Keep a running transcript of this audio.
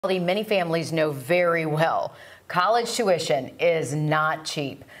Many families know very well. College tuition is not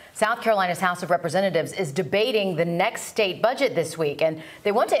cheap. South Carolina's House of Representatives is debating the next state budget this week, and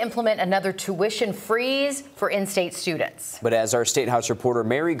they want to implement another tuition freeze for in-state students. But as our State House reporter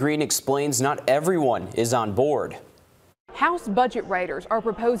Mary Green explains, not everyone is on board. House budget writers are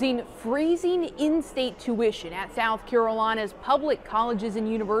proposing freezing in-state tuition at South Carolina's public colleges and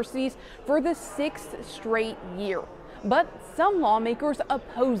universities for the 6th straight year. But some lawmakers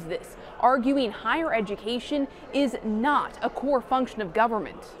oppose this, arguing higher education is not a core function of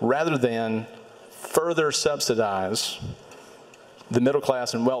government. Rather than further subsidize the middle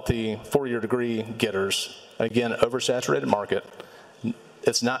class and wealthy four-year degree getters, again, oversaturated market,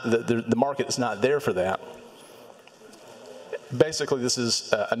 it's not the market is not there for that. Basically, this is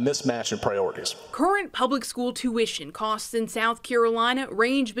a mismatch in priorities. Current public school tuition costs in South Carolina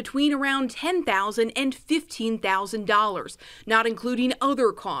range between around $10,000 and $15,000, not including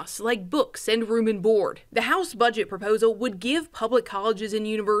other costs like books and room and board. The House budget proposal would give public colleges and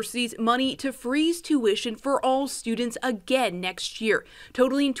universities money to freeze tuition for all students again next year,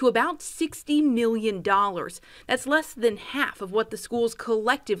 totaling to about $60 million. That's less than half of what the schools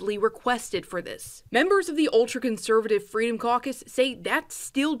collectively requested for this. Members of the ultra-conservative Freedom Caucus say that's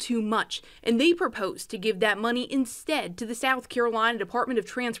still too much, and they propose to give that money instead to the South Carolina Department of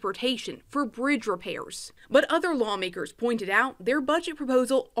Transportation for bridge repairs. But other lawmakers pointed out their budget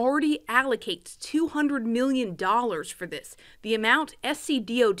proposal already allocates $200 million for this, the amount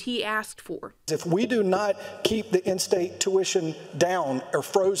SCDOT asked for. If we do not keep the in-state tuition down or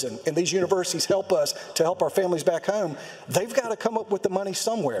frozen, and these universities help us to help our families back home, they've got to come up with the money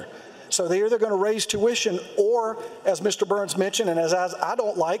somewhere. So they're either going to raise tuition or, as Mr. Burns mentioned, and as I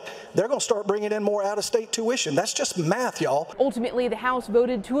don't like, they're going to start bringing in more out-of-state tuition. That's just math, y'all. Ultimately, the House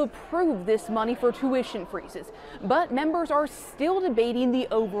voted to approve this money for tuition freezes, but members are still debating the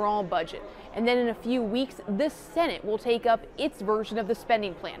overall budget. And then in a few weeks, the Senate will take up its version of the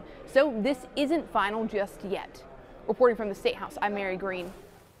spending plan. So this isn't final just yet. Reporting from the State House, I'm Mary Green.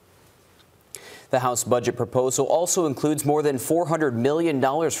 The House budget proposal also includes more than $400 million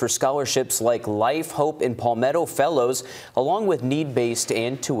for scholarships like Life, Hope, and Palmetto Fellows, along with need-based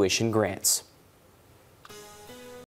and tuition grants.